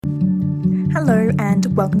Hello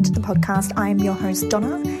and welcome to the podcast. I am your host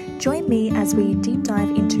Donna. Join me as we deep dive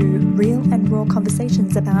into real and raw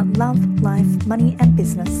conversations about love, life, money and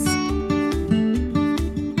business.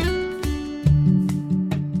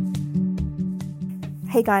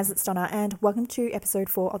 Hey guys, it's Donna and welcome to episode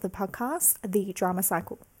 4 of the podcast, The Drama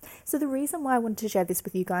Cycle. So the reason why I wanted to share this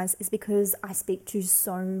with you guys is because I speak to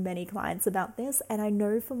so many clients about this, and I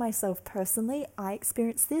know for myself personally, I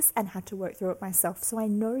experienced this and had to work through it myself. So I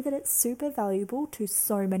know that it's super valuable to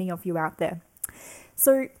so many of you out there.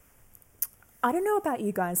 So I don't know about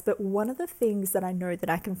you guys, but one of the things that I know that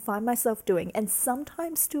I can find myself doing, and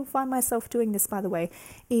sometimes still find myself doing this, by the way,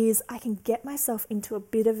 is I can get myself into a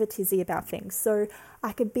bit of a tizzy about things. So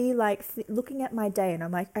I could be like looking at my day and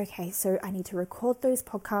I'm like, okay, so I need to record those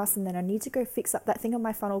podcasts and then I need to go fix up that thing on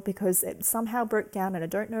my funnel because it somehow broke down and I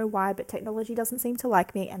don't know why, but technology doesn't seem to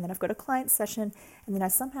like me. And then I've got a client session and then I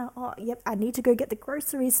somehow, I need to go get the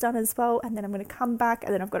groceries done as well. And then I'm going to come back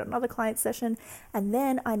and then I've got another client session and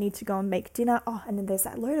then I need to go and make dinner. And then there's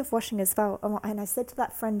that load of washing as well. And I said to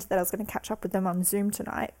that friend that I was going to catch up with them on Zoom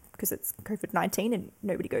tonight because it's COVID-19 and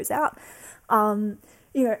nobody goes out. And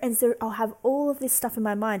so I'll have all of this stuff in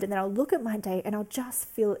my mind and then I'll look at my day and I'll just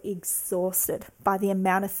feel exhausted by the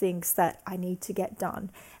amount of things that I need to get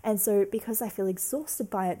done. And so because I feel exhausted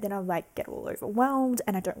by it, then I'll get all overwhelmed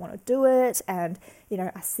and I don't want to do it. And,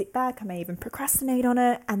 I sit back, I may even procrastinate on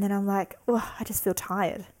it. And then I'm like, I just feel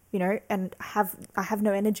tired. And I have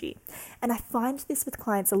no energy. And I find this with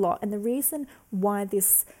clients a lot. And the reason why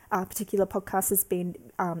this particular podcast has been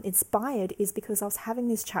inspired is because I was having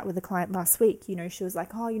this chat with a client last week. She was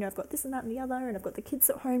like, I've got this and that and the other, and I've got the kids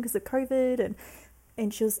at home because of COVID.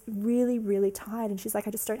 And she was really, really tired. And she's like,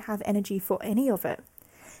 I just don't have energy for any of it.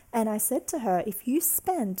 And I said to her, if you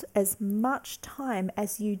spend as much time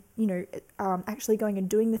as you actually going and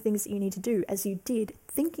doing the things that you need to do as you did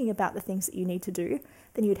thinking about the things that you need to do,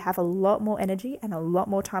 then you'd have a lot more energy and a lot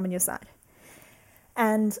more time on your side.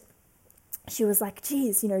 And she was like,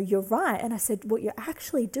 geez, you're right. And I said, what you're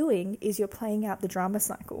actually doing is you're playing out the drama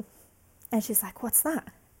cycle. And she's like, what's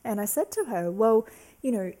that? And I said to her, well,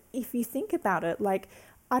 if you think about it,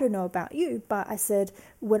 I don't know about you, but I said,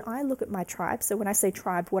 when I look at my tribe, so when I say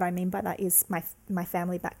tribe, what I mean by that is my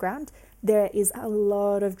family background, there is a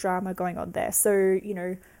lot of drama going on there. So,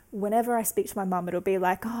 whenever I speak to my mum, it'll be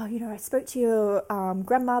like, I spoke to your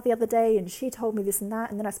grandma the other day and she told me this and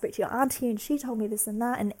that. And then I spoke to your auntie and she told me this and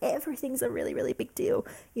that. And everything's a really, really big deal,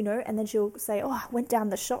 And then she'll say, I went down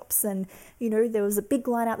the shops and, there was a big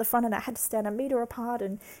line out the front and I had to stand a meter apart.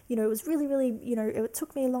 And, it was really, really, it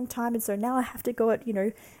took me a long time. And so now I have to go at,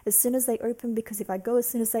 as soon as they open, because if I go as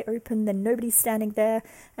soon as they open, then nobody's standing there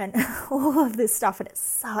and all of this stuff. And it's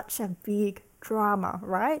such a big drama,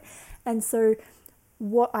 right? And so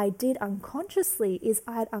what I did unconsciously is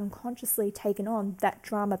I had unconsciously taken on that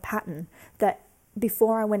drama pattern that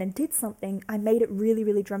before I went and did something, I made it really,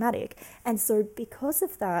 really dramatic. And so because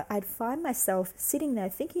of that, I'd find myself sitting there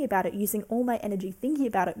thinking about it, using all my energy thinking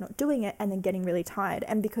about it, not doing it, and then getting really tired.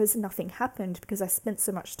 And because nothing happened, because I spent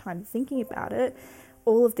so much time thinking about it,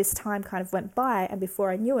 all of this time kind of went by, and before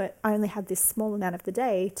I knew it, I only had this small amount of the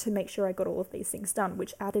day to make sure I got all of these things done,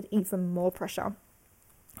 which added even more pressure.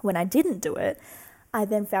 When I didn't do it, I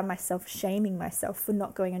then found myself shaming myself for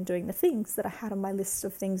not going and doing the things that I had on my list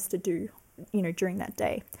of things to do, during that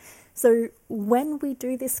day. So when we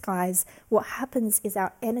do this, guys, what happens is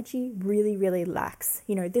our energy really, really lacks.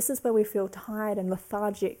 This is where we feel tired and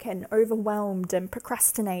lethargic and overwhelmed and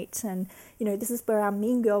procrastinate. And, this is where our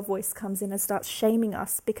mean girl voice comes in and starts shaming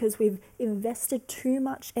us because we've invested too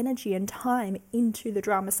much energy and time into the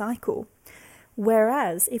drama cycle.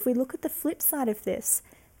 Whereas if we look at the flip side of this,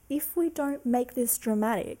 if we don't make this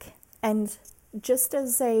dramatic, and just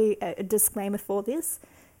as a disclaimer for this,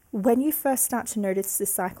 when you first start to notice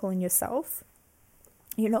this cycle in yourself,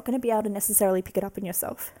 you're not going to be able to necessarily pick it up in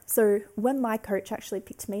yourself. So when my coach actually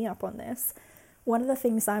picked me up on this, one of the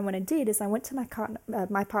things I went and did is I went to my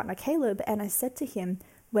partner Caleb and I said to him,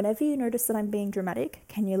 whenever you notice that I'm being dramatic,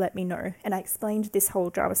 can you let me know? And I explained this whole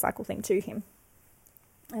drama cycle thing to him.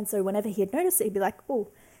 And so whenever he had noticed it, he'd be like,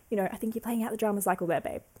 I think you're playing out the drama cycle there,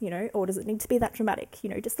 babe, or does it need to be that dramatic?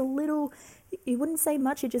 Just a little, you wouldn't say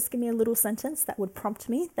much, you just give me a little sentence that would prompt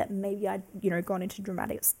me that maybe I'd, gone into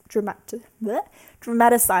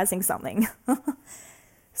dramaticizing something.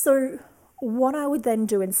 So what I would then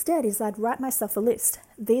do instead is I'd write myself a list.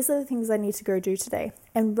 These are the things I need to go do today.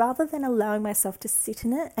 And rather than allowing myself to sit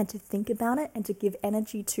in it and to think about it and to give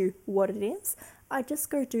energy to what it is, I just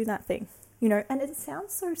go do that thing, and it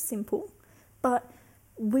sounds so simple, but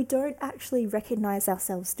we don't actually recognize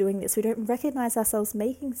ourselves doing this. We don't recognize ourselves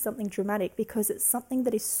making something dramatic because it's something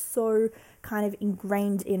that is so kind of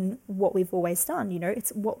ingrained in what we've always done.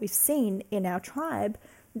 It's what we've seen in our tribe.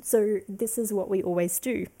 So this is what we always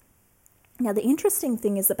do. Now, the interesting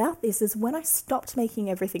thing is about this is when I stopped making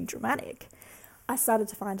everything dramatic, I started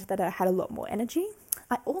to find that I had a lot more energy.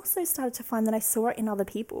 I also started to find that I saw it in other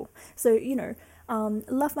people. So,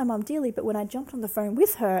 love my mum dearly, but when I jumped on the phone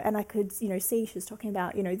with her and I could, see she was talking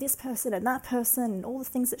about, this person and that person and all the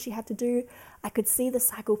things that she had to do, I could see the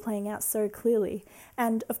cycle playing out so clearly.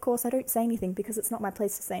 And of course, I don't say anything because it's not my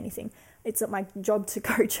place to say anything. It's not my job to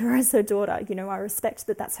coach her as her daughter. I respect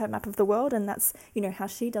that that's her map of the world and that's, how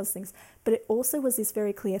she does things. But it also was this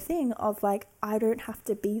very clear thing of like, I don't have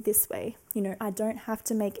to be this way. I don't have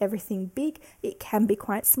to make everything big. It can be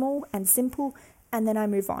quite small and simple, and then I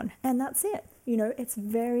move on. And that's it. It's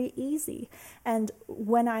very easy. And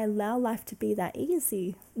when I allow life to be that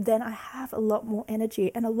easy, then I have a lot more energy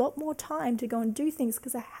and a lot more time to go and do things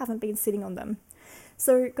because I haven't been sitting on them.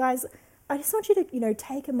 So guys, I just want you to,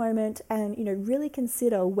 take a moment and, really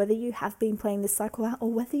consider whether you have been playing this cycle out or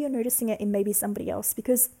whether you're noticing it in maybe somebody else.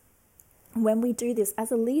 Because when we do this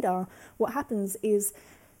as a leader, what happens is,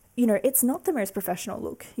 it's not the most professional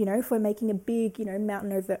look, if we're making a big,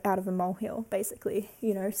 mountain out of a molehill, basically,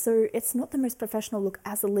 so it's not the most professional look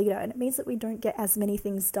as a leader, and it means that we don't get as many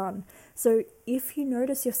things done. So if you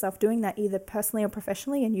notice yourself doing that either personally or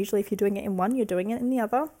professionally, and usually if you're doing it in one, you're doing it in the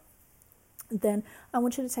other, then I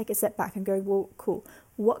want you to take a step back and go, well, cool,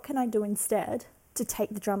 what can I do instead to take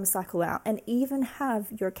the drama cycle out, and even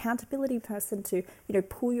have your accountability person to,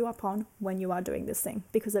 pull you up on when you are doing this thing,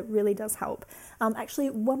 because it really does help. Actually,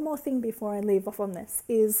 one more thing before I leave off on this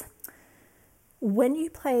is when you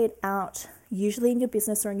play it out, usually in your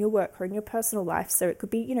business or in your work or in your personal life, so it could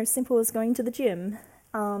be, simple as going to the gym,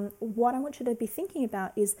 what I want you to be thinking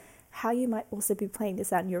about is how you might also be playing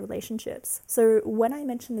this out in your relationships. So when I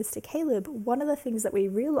mentioned this to Caleb, one of the things that we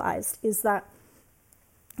realized is that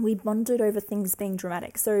we bonded over things being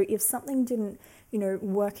dramatic. So if something didn't,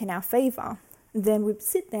 work in our favor, then we'd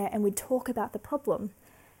sit there and we'd talk about the problem.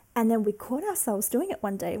 And then we caught ourselves doing it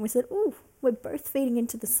one day and we said, oh, we're both feeding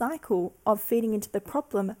into the cycle of feeding into the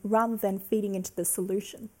problem rather than feeding into the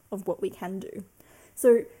solution of what we can do.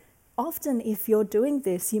 So often if you're doing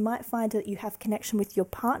this, you might find that you have connection with your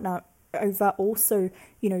partner over also,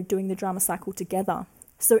 doing the drama cycle together.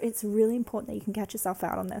 So it's really important that you can catch yourself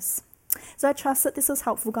out on this. So I trust that this was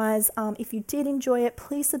helpful, guys. If you did enjoy it,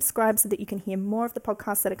 please subscribe so that you can hear more of the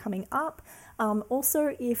podcasts that are coming up.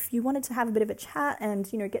 Also, if you wanted to have a bit of a chat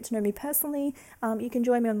and, get to know me personally, you can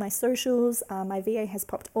join me on my socials. My VA has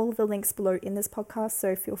popped all of the links below in this podcast,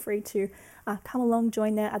 so feel free to come along,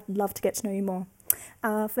 join there. I'd love to get to know you more.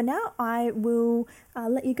 For now, I will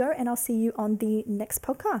let you go and I'll see you on the next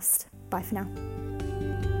podcast. Bye for now.